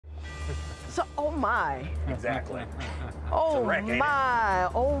my. Exactly. Oh wreck, ain't it? my.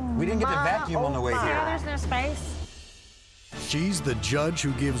 Oh my. We didn't get to vacuum on the way my. here. Yeah, there's no space. She's the judge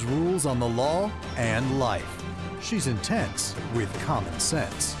who gives rules on the law and life. She's intense with common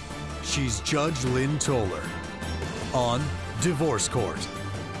sense. She's Judge Lynn Toller on Divorce Court,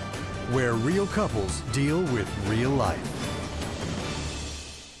 where real couples deal with real life.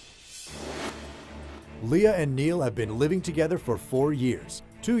 Leah and Neil have been living together for 4 years.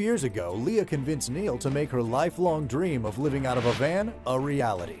 2 years ago, Leah convinced Neil to make her lifelong dream of living out of a van a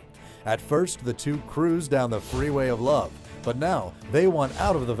reality. At first, the two cruised down the freeway of love, but now they want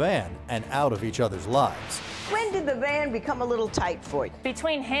out of the van and out of each other's lives. When did the van become a little tight for you?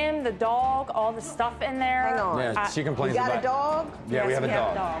 Between him, the dog, all the stuff in there. Hang on. Yeah, she complains You got about a dog? Yeah, Yes, we have a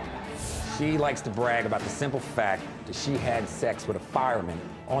dog. dog. She likes to brag about the simple fact that she had sex with a fireman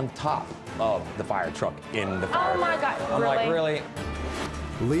on top of the fire truck in the fire Oh my truck. God, I'm like, really?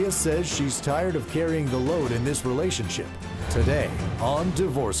 really? Leah says she's tired of carrying the load in this relationship. Today on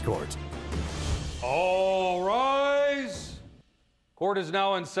Divorce Court. All rise. Court is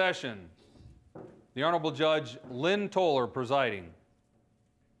now in session. The Honorable Judge Lynn Toller presiding.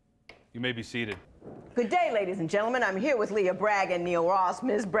 You may be seated. Good day, ladies and gentlemen. I'm here with Leah Bragg and Neil Ross.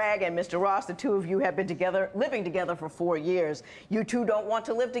 Ms. Bragg and Mr. Ross, the two of you have been living together for 4 years. You two don't want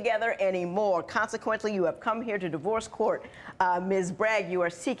to live together anymore. Consequently, you have come here to divorce court. Ms. Bragg, you are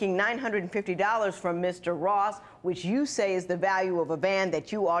seeking $950 from Mr. Ross, which you say is the value of a van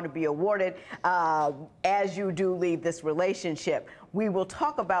that you ought to be awarded as you do leave this relationship. We will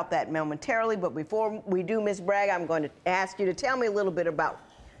talk about that momentarily, but before we do, Ms. Bragg, I'm going to ask you to tell me a little bit about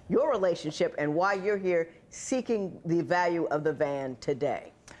your relationship and why you're here seeking the value of the van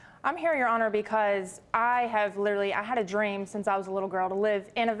today. I'm here, Your Honor, because I had a dream since I was a little girl to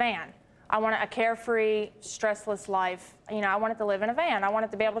live in a van. I wanted a carefree, stressless life. You know, I wanted to live in a van. I wanted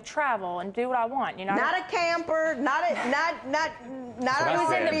to be able to travel and do what I want. You know, not a camper, not it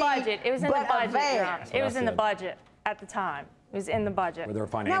was in the budget. It was in the budget, Your Honor. It was in the budget at the time. It was in the budget. With her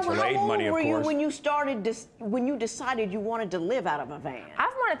financial aid money, of course. How old were you when you decided you wanted to live out of a van?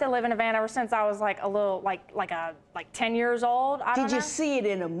 I've wanted to live in a van ever since I was like 10 years old. Did you see it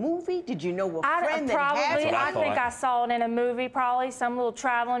in a movie? Did you know a friend that had it? I think I saw it in a movie, probably some little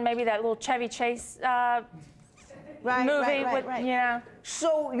traveling, maybe that little Chevy Chase movie. Yeah.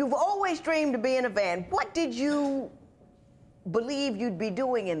 So you've always dreamed of being in a van. What did you believe you'd be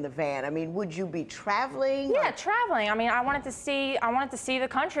doing in the van? I mean, would you be traveling? Yeah, traveling. I mean, I wanted to see the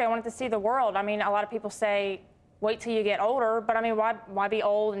country. I wanted to see the world. I mean, a lot of people say, wait till you get older, but I mean, why be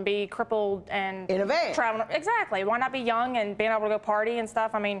old and be crippled and in a van? Traveling? Exactly. Why not be young and being able to go party and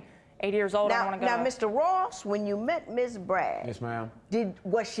stuff? I mean, 80 years old, I want to go. Now, Mr. Ross, when you met Ms. Bragg, yes, ma'am.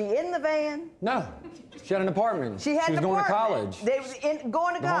 Was she in the van? No, she had an apartment. She was going to college. They was going to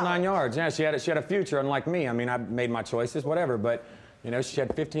college. The whole 9 yards. Yeah, she had a future, unlike me. I mean, I made my choices, whatever. But you know, she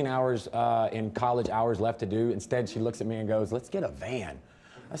had 15 hours in college hours left to do. Instead, she looks at me and goes, "Let's get a van."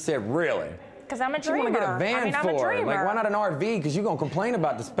 I said, "Really?" Because I'm a dreamer. What do you want to get a van I'm a for? dreamer. Like, why not an RV? Because you're going to complain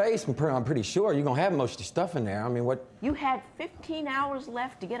about the space. I'm pretty sure you're going to have most of your stuff in there. I mean, what? You had 15 hours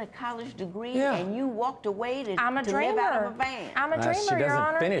left to get a college degree, yeah. And you walked away to live dreamer. out of a van. I'm a dreamer, She Your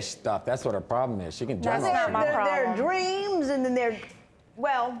Honor. doesn't finish stuff. That's what her problem is. She can jump. That's not my problem. There are dreams, and then there.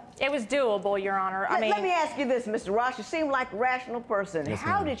 Well, it was doable, Your Honor. Let me ask you this, Mr. Ross. You seem like a rational person. Yes,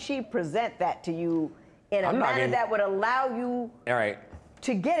 How did she present that to you in a manner that would allow you all right.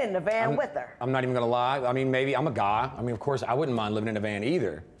 to get in the van with her? I'm not even gonna lie. I mean, maybe I'm a guy. I mean, of course, I wouldn't mind living in a van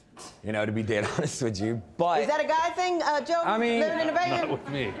either. You know, to be dead honest with you. But is that a guy thing, Joe? I mean, living in a van? Not with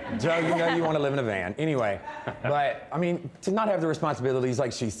me. Joe, you know you want to live in a van. Anyway, but I mean, to not have the responsibilities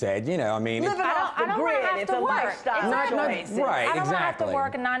like she said, you know, I mean, living off the grid, it's a lifestyle choice. Right, I don't want to have to exactly.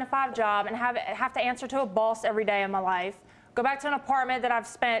 work a 9-to-5 job and have to answer to a boss every day of my life. Go back to an apartment that I've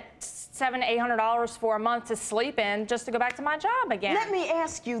spent $700 to $800 for a month to sleep in just to go back to my job again. Let me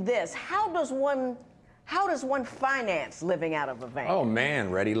ask you this: How does one finance living out of a van? Oh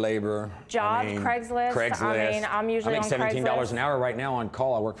man, ready labor. Jobs, Craigslist. I mean, I'm usually on Craigslist. I make $17 an hour right now on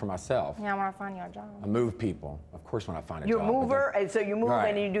call. I work for myself. Yeah, I want to find you a job. I move people. Of course, when I find a You're job. a mover, and so you move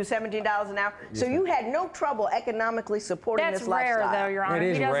and you do $17 an hour. So you had no trouble economically supporting this lifestyle. That's rare, though, Your Honor.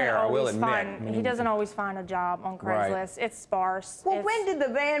 It is rare, I will admit. He doesn't always find a job on Craigslist. It's sparse. Well, when did the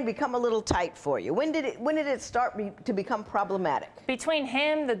van become a little tight for you? When did it start to become problematic? Between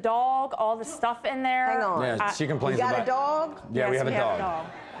him, the dog, all the stuff in there. Hang on. Yeah, she complains you about. got a dog? Yeah, Yes, we have a dog.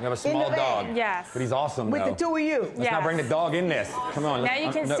 We have a small dog. Yes. But he's awesome, With though. the two of you? Let's not bring the dog in this. Come on. Now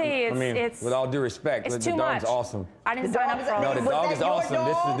you can see it's with all due respect, it's the too dog's much. awesome. I didn't sign up for all No, the this. dog is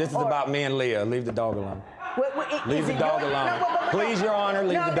awesome. This is about me and Leah. Leave the dog alone. Leave the dog alone. Please, Your Honor,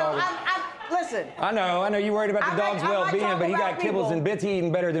 leave the dog alone. listen. I know you're worried about the dog's well-being, but he got kibbles and bits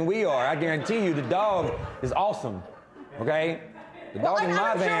eating better than we are. I guarantee you the dog is awesome, okay? The dog in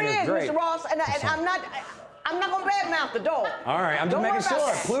my van is great. Mr. Ross, and I'm not going to badmouth the dog. All right, I'm just making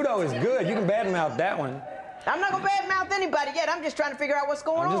sure. Pluto is good. You can badmouth that one. I'm not going to badmouth anybody yet. I'm just trying to figure out what's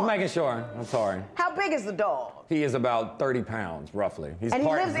going on. I'm just making sure. I'm sorry. How big is the dog? He is about 30 pounds, roughly. And he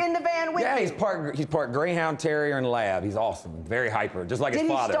lives in the van with you? Yeah, he's part Greyhound Terrier and Lab. He's awesome. Very hyper, just like his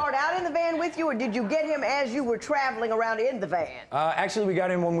father. Did he start out in the van with you, or did you get him as you were traveling around in the van? Actually, we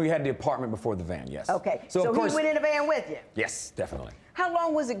got him when we had the apartment before the van, yes. Okay, so of course, he went in the van with you? Yes, definitely. How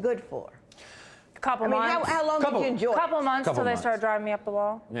long was it good for? A couple months. How long did you enjoy it? Couple of months till they started driving me up the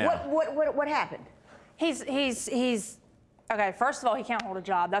wall. Yeah. What happened? He's okay, first of all, he can't hold a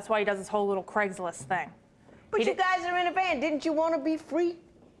job. That's why he does this whole little Craigslist thing. But you guys are in a van. Didn't you want to be free?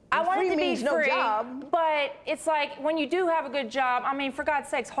 I wanted to be means free, no job. but it's like when you do have a good job, I mean, for God's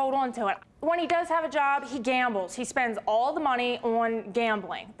sakes, hold on to it. When he does have a job, he gambles. He spends all the money on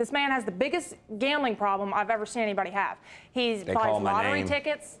gambling. This man has the biggest gambling problem I've ever seen anybody have. He buys lottery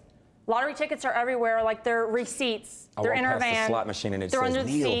tickets. Lottery tickets are everywhere, like they're receipts. They're in our van. The slot machine and it they're says, under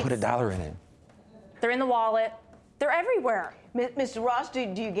the Neil, seats. put $1 in it. They're in the wallet. They're everywhere. Mr. Ross, do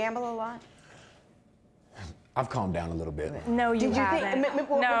you gamble a lot? I've calmed down a little bit. No, you haven't.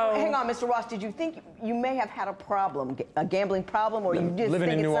 No. Hang on, Mr. Ross. Did you think you may have had a problem, a gambling problem, or you just living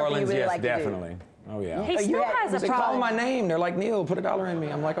think in New it's something Orleans? you really yes, like definitely. To do? Oh yeah. He still has a They call problem. my name. They're like, Neil, put $1 in me.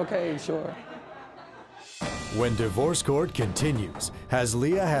 I'm like, okay, sure. When divorce court continues, has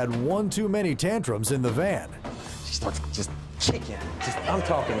Leah had one too many tantrums in the van? She starts just kicking. I'm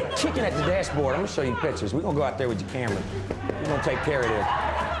talking kicking at the dashboard. I'm gonna show you pictures. We're gonna go out there with your camera. We're gonna take care of this.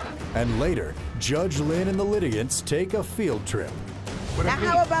 And later, Judge Lynn and the litigants take a field trip. Now,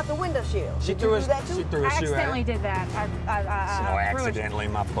 how about the window shield? She threw a shoe at I accidentally did that. I threw it. Accidentally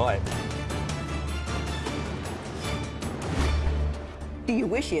in my butt. Do you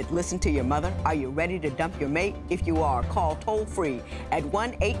wish you had listened to your mother? Are you ready to dump your mate? If you are, call toll-free at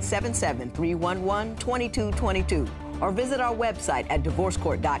 1-877-311-2222 or visit our website at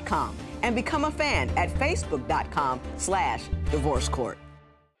divorcecourt.com and become a fan at facebook.com/divorcecourt.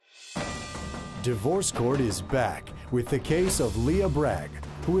 Divorce Court is back with the case of Leah Bragg,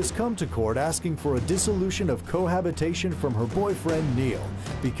 who has come to court asking for a dissolution of cohabitation from her boyfriend Neil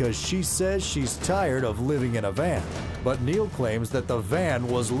because she says she's tired of living in a van. But Neil claims that the van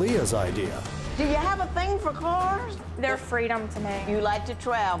was Leah's idea. Do you have a thing for cars? They're freedom to me. You like to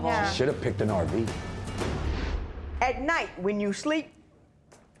travel. Yeah. Should have picked an RV. At night, when you sleep,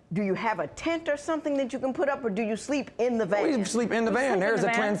 do you have a tent or something that you can put up, or do you sleep in the van? We sleep in the van. There's a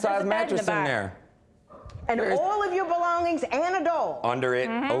twin-size mattress in there. And all of your belongings and a dog? Under it,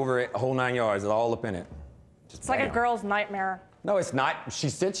 over it, whole 9 yards. It's all up in it. It's like a girl's nightmare. No, it's not. She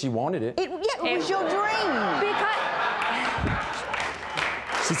said she wanted it. It was your dream. Because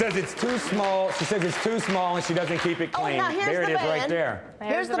She says it's too small. She says it's too small and she doesn't keep it clean. now here's There it the is van. right there.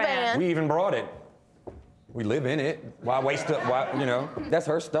 Here's the van. We even brought it. We live in it. Why waste it? Why, you know, that's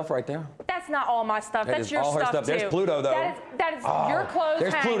her stuff right there. that's not all my stuff. That That's is your all her stuff stuff. too. There's Pluto, though. That is your clothes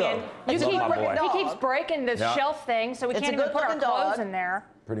there's hanging. Pluto. You Love my boy. He keeps breaking the Yeah. shelf thing, so we It's can't a even put our good-looking clothes dog. in there.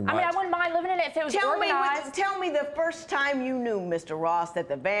 Pretty I mean, I much. wouldn't mind living in it if it was organized. Tell me the first time you knew, Mr. Ross, that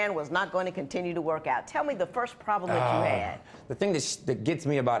the van was not going to continue to work out. Tell me the first problem that you had. The thing that gets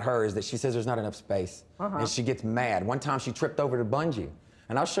me about her is that she says there's not enough space. And she gets mad. One time she tripped over the bungee.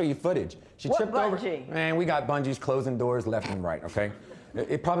 And I'll show you footage. She What tripped bungee? over. Man, we got bungees closing doors left and right, okay?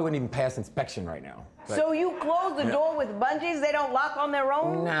 It probably wouldn't even pass inspection right now. But So you close the door with bungees? They don't lock on their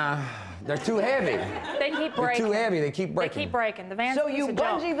own? nah, they're too heavy. They keep They're breaking. too heavy. They keep breaking. They keep breaking. The van's So a piece you of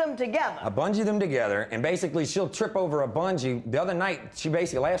junk. bungee them together? I bungee them together, and basically she'll trip over a bungee. The other night,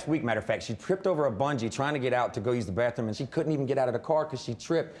 last week, matter of fact, she tripped over a bungee trying to get out to go use the bathroom, and she couldn't even get out of the car because she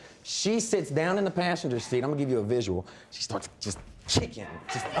tripped. She sits down in the passenger seat. I'm gonna give you a visual. She starts just kicking.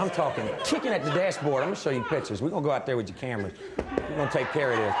 I'm talking kicking at the dashboard. I'm gonna show you pictures. We're gonna go out there with your cameras. We're gonna take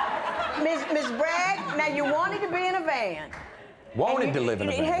care of this. Miss Bragg, now you wanted to be in a van. Wanted to live in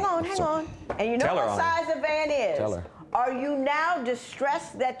a van. Hang on. And you know Tell her what on size a van is. Tell her. Are you now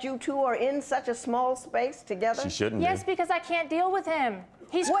distressed that you two are in such a small space together? She shouldn't Yes, be. because I can't deal with him.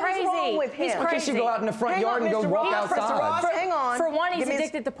 He's What is crazy. wrong with him? He's Why Why crazy. can't she go out in the front Hang yard on, and go Mr. walk Ross, outside? Mr. Ross, hang on. For one, he's Give me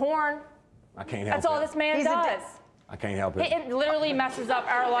addicted to porn. I can't help That's it. all this man He's does. I can't help it. It literally messes up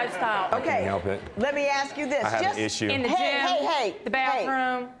our lifestyle. Okay. Can't help it. Let me ask you this. I have Just an issue. In the gym, hey, the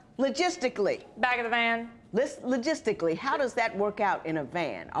bathroom, logistically, back of the van. Logistically, how does that work out in a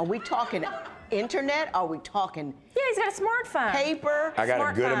van? Are we talking internet? Are we talking Yeah, he's got a smartphone. paper? I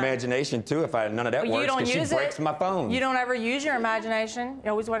got a good Smartphone. imagination too. If none of that Well, you works, don't because she use breaks it. my phone. You don't ever use your imagination.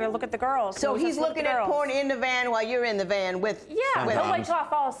 You always want to look at the girls. So You always he's just look looking the at girls. porn in the van while you're in the van with. Yeah, with he'll wait Sometimes. till I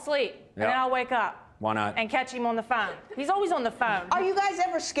fall asleep, and then Yeah. I'll wake up. Why not? And catch him on the phone. He's always on the phone. Are you guys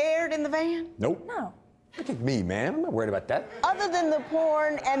ever scared in the van? Nope. No. Look at me, man. I'm not worried about that. Other than the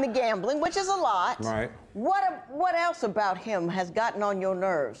porn and the gambling, which is a lot. Right. What else about him has gotten on your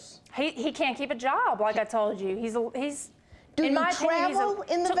nerves? He can't keep a job, like I told you. He's Do in you my opinion, he's travel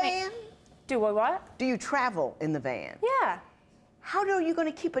in the took me- van? Do what? Do you travel in the van? Yeah. How are you going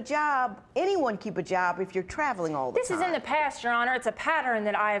to keep a job, anyone keep a job, if you're traveling all the This time? is in the past, Your Honor. It's a pattern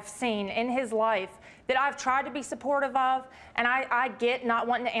that I have seen in his life that I've tried to be supportive of, and I get not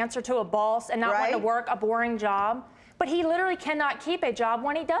wanting to answer to a boss and not wanting to Right. work a boring job. But he literally cannot keep a job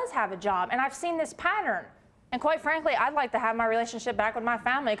when he does have a job, and I've seen this pattern. And quite frankly, I'd like to have my relationship back with my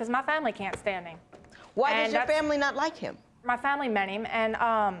family because my family can't stand him. Why and does your that's- family not like him? My family met him, and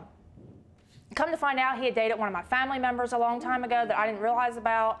come to find out, he had dated one of my family members a long time ago that I didn't realize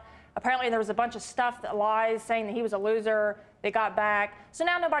about. Apparently, there was a bunch of stuff that lies saying that he was a loser. They got back. So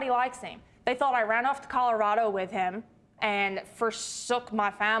now nobody likes him. They thought I ran off to Colorado with him and forsook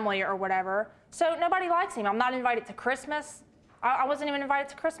my family or whatever. So nobody likes him. I'm not invited to Christmas. I wasn't even invited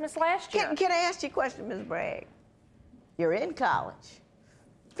to Christmas last year. Can I ask you a question, Ms. Bragg? You're in college,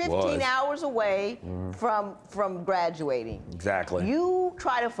 15 Was. hours away from graduating. Exactly. You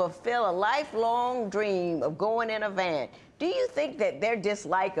try to fulfill a lifelong dream of going in a van. Do you think that their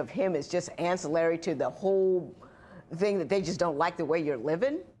dislike of him is just ancillary to the whole thing, that they just don't like the way you're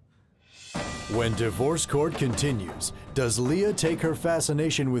living? When divorce court continues, does Leah take her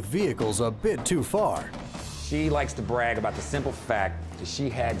fascination with vehicles a bit too far? She likes to brag about the simple fact that she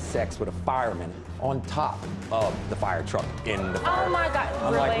had sex with a fireman on top of the fire truck in the fire. Oh my God,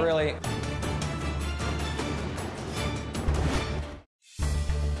 I'm really? like, really?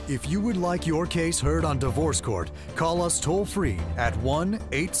 If you would like your case heard on divorce court, call us toll-free at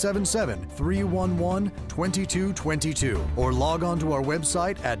 1-877-311-2222 or log on to our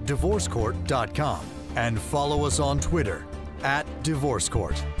website at divorcecourt.com and follow us on Twitter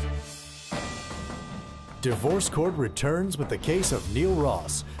 @divorcecourt. Divorce Court returns with the case of Neil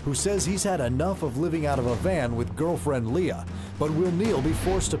Ross, who says he's had enough of living out of a van with girlfriend Leah, but will Neil be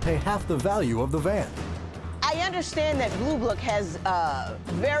forced to pay half the value of the van? I understand that Blue Book has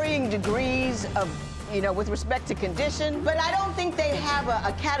varying degrees of, with respect to condition, but I don't think they have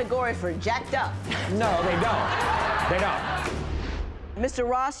a category for jacked up. No, they don't. They don't. Mr.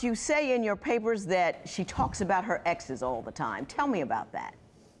 Ross, you say in your papers that she talks about her exes all the time. Tell me about that.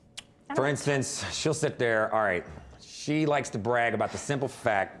 For instance, she'll sit there, all right, she likes to brag about the simple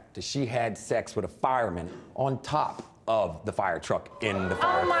fact that she had sex with a fireman on top of the fire truck in the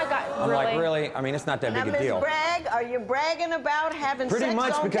fire. Oh my God, I'm really? like, really? I mean, it's not that Now, big a Ms. deal. Bragg, are you bragging about having Pretty sex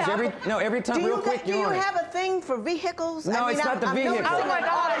much, on because top every of- time, do real you, quick, do you're you on it. have a thing for vehicles? No, it's not the I'm vehicle. noticing Oh my an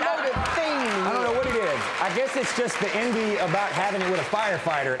God. automotive theme. I don't know what it is. I guess it's just the envy about having it with a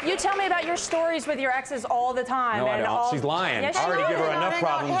firefighter. You tell me about your stories with your exes all the time. No, I and don't. all- She's lying. Yes, I she already is. give her enough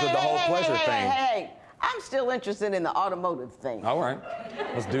problems with the whole pleasure thing. Hey, I'm still interested in the automotive thing. All right,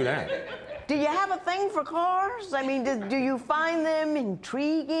 let's do that. Do you have a thing for cars? I mean, do you find them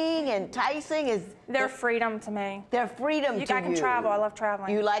intriguing, enticing? They're freedom to me. Their freedom to you? I can travel. I love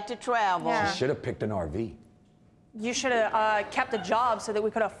traveling. You like to travel. Yeah. Should have picked an RV. You should have kept a job so that we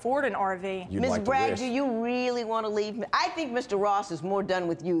could afford an RV. You'd Ms. like to Bragg, wish. do you really want to leave me? I think Mr. Ross is more done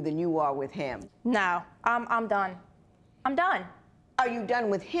with you than you are with him. No, I'm done. I'm done. Are you done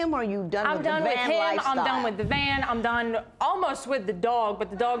with him, or are you done I'm with done the with van him. lifestyle? I'm done with the van. I'm done almost with the dog,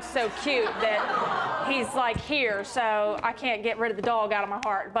 but the dog's so cute that he's like here, so I can't get rid of the dog out of my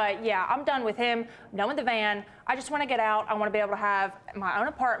heart. But yeah, I'm done with him. I'm done with the van. I just want to get out. I want to be able to have my own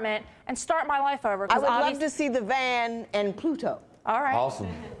apartment and start my life over. I would love to see the van and Pluto. All right. Awesome.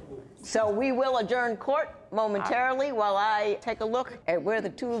 So we will adjourn court momentarily while I take a look at where the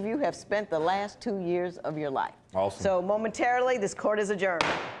two of you have spent the last 2 years of your life. Awesome. So momentarily, this court is adjourned.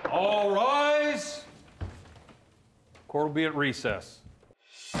 All rise. Court will be at recess.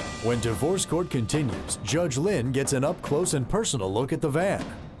 When divorce court continues, Judge Lynn gets an up-close and personal look at the van.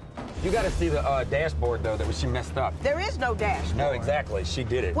 You got to see the dashboard, though, that she messed up. There is no dashboard. No, exactly. She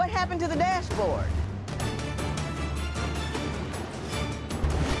did it. What happened to the dashboard?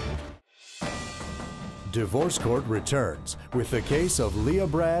 Divorce court returns with the case of Leah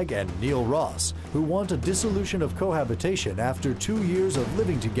Bragg and Neil Ross, who want a dissolution of cohabitation after 2 years of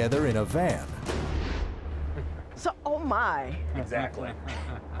living together in a van. So, oh my. Exactly.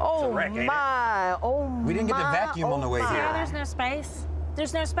 Oh wreck, ain't it? my. Oh my. We didn't get the vacuum on the way my. here. Yeah, there's no space.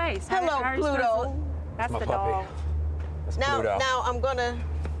 There's no space. Hello, How are you supposed Pluto. to- That's My the puppy. dog. That's Now, Pluto. now I'm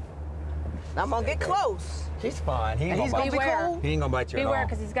gonna get close. He's fine. He ain't And he's gonna gonna bite be you. Beware. cool. He ain't gonna bite you at Beware, all.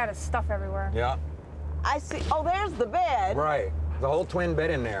 because he's got his stuff everywhere. Yeah. I see. Oh, there's the bed. Right. The whole twin bed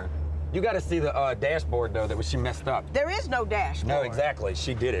in there. You got to see the dashboard though that she messed up. There is no dashboard. No, exactly.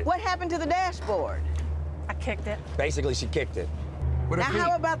 She did it. What happened to the dashboard? I kicked it. Basically, she kicked it. With her Now, feet.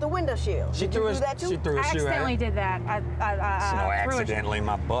 how about the window shield? She Did threw you a, do that too? she threw a I shoe at accidentally her. did that. No, threw a- accidentally in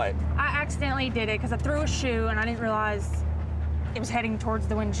my butt. I accidentally did it because I threw a shoe and I didn't realize it was heading towards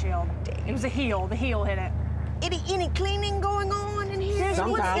the windshield. It was a heel. The heel hit it. Any cleaning going on in here?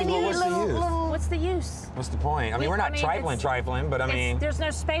 Sometimes, Any well, what's the use? What's the use? What's the point? I mean, we're not trifling, but I mean, there's no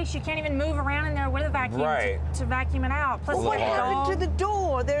space. You can't even move around in there with a vacuum Right. to vacuum it out. Plus, Well, what the happened dog, to the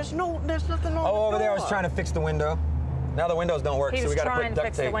door? There's nothing on the door. over there, I was trying to fix the window. Now the windows don't work, he so was we got to trying put to duct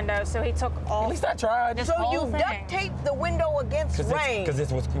fix tape. the window, so he took all. At least I tried. This So whole you thing. duct taped the window against rain. Because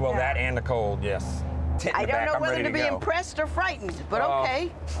this was, well, Yeah. that and the cold, yes. Tit in I the don't back, know I'm whether ready to be go. impressed or frightened, but Oh,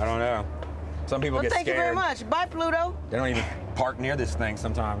 okay. I don't know. Some people Well, get thank scared. you very much. Bye, Pluto. They don't even park near this thing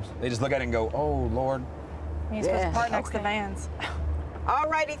sometimes. They just look at it and go, oh, Lord. He's supposed Yeah, to park next to okay. vans. All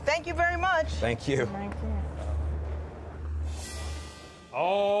righty, thank you very much. Thank you. Thank you.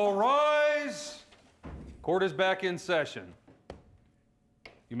 All rise. Court is back in session.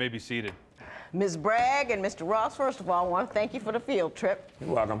 You may be seated. Ms. Bragg and Mr. Ross, first of all, I want to thank you for the field trip.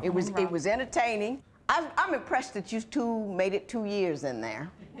 You're welcome. It was entertaining. I'm impressed that you two made it 2 years in there.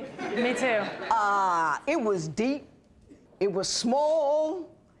 Me too. It was deep, it was small,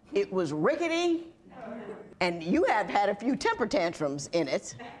 it was rickety, and you have had a few temper tantrums in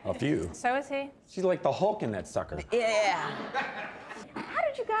it. A few. So is he. She's like the Hulk in that sucker. Yeah. How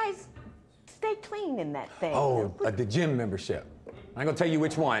did you guys stay clean in that thing? Oh, the gym membership. I ain't gonna tell you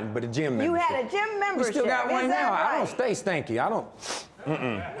which one, but a gym membership. You had a gym We membership. still got one is that now. I right? don't stay stanky. I don't.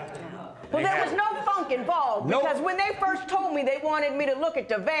 Well, there was no funk involved Nope. because when they first told me they wanted me to look at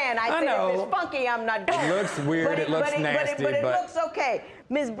the van, I said, know. if it's funky, I'm not going. looks weird, But it looks nasty, but it but- looks okay.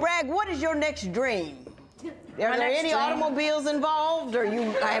 Ms. Bragg, what is your next dream? Are there next any dream? automobiles involved? Are you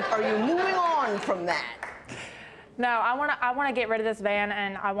moving on from that? No, I want to get rid of this van,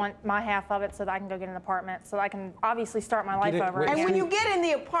 and I want my half of it so that I can go get an apartment, so that I can obviously start my life it- over wait, And again. when you get in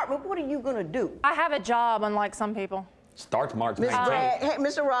the apartment, what are you going to do? I have a job, unlike some people. Starts March Ms. 19th. Bragg, hey,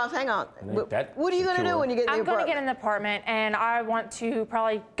 Mr. Ross, hang on. that What are you going to do secure. when you get in the I'm going to apartment? get an apartment, and I want to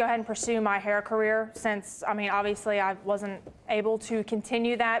probably go ahead and pursue my hair career since, I mean, obviously I wasn't able to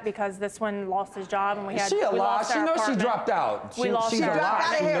continue that because this one lost his job, and we Is she a we lie? lost She our knows she apartment. dropped out. We lost she's our a lie. dropped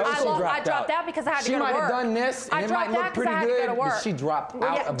out of She here. knows I she lo- dropped I dropped out. out because I had to She go to might work. have done this, I and it might dropped look out 'cause pretty I had to go good, to but work. she dropped Well,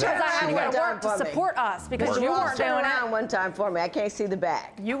 out yeah, of Because I that. had She to got- go to work to for me. support us because Mr. you Ross, weren't turn doing around it. one time for me. I can't see the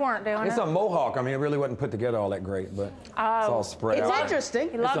back. You weren't doing It's it. a mohawk. I mean, it really wasn't put together all that great, but it's all spread It's out. interesting.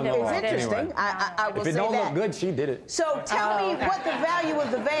 He loved It's a it. It's mohawk. interesting. Anyway. I will If it say don't that. look good, she did it. So tell me what the value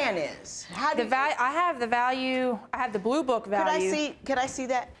of the van is. How do I have the value. I have the blue book value. Could I see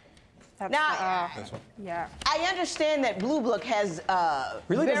that? That's Now, yeah. I understand that Blue Book has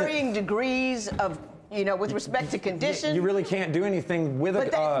Really doesn't- varying degrees of, with respect to condition. You really can't do anything with but,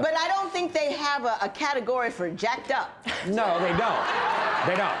 it. but I don't think they have a category for jacked up. No, they don't.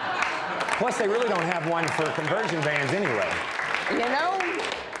 They don't. Plus, they really don't have one for conversion vans anyway. You know?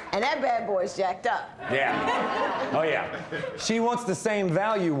 And that bad boy's jacked up. Yeah. Oh, yeah. She wants the same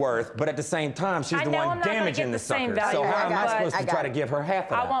value worth, but at the same time, she's I the know one I'm not gonna damaging get the the same sucker. value, So how am I but supposed I to got try to it. give her half of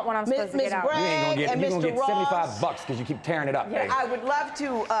that? I want what I'm supposed to Ms. get out. Bragg You ain't gonna get, and you're gonna Mr. get Ross. 75 bucks because you keep tearing it up. Yeah, baby. I would love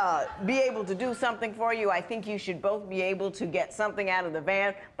to be able to do something for you. I think you should both be able to get something out of the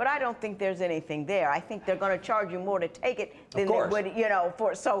van, but I don't think there's anything there. I think they're going to charge you more to take it than they course.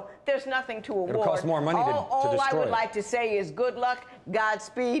 would, so there's nothing to award. cost more money to all I destroy would it. like to say is good luck,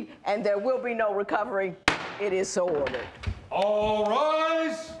 Godspeed, and there will be no recovery. It is so ordered. All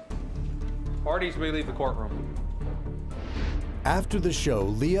rise. Parties may leave the courtroom. After the show,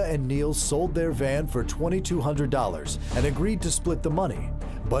 Leah and Neil sold their van for $2,200 and agreed to split the money.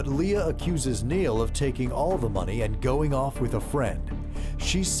 But Leah accuses Neil of taking all the money and going off with a friend.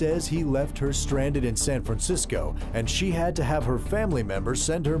 She says he left her stranded in San Francisco and she had to have her family members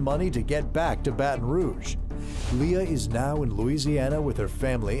send her money to get back to Baton Rouge. Leah is now in Louisiana with her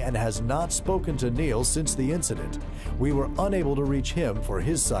family and has not spoken to Neil since the incident. We were unable to reach him for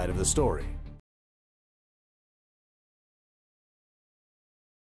his side of the story.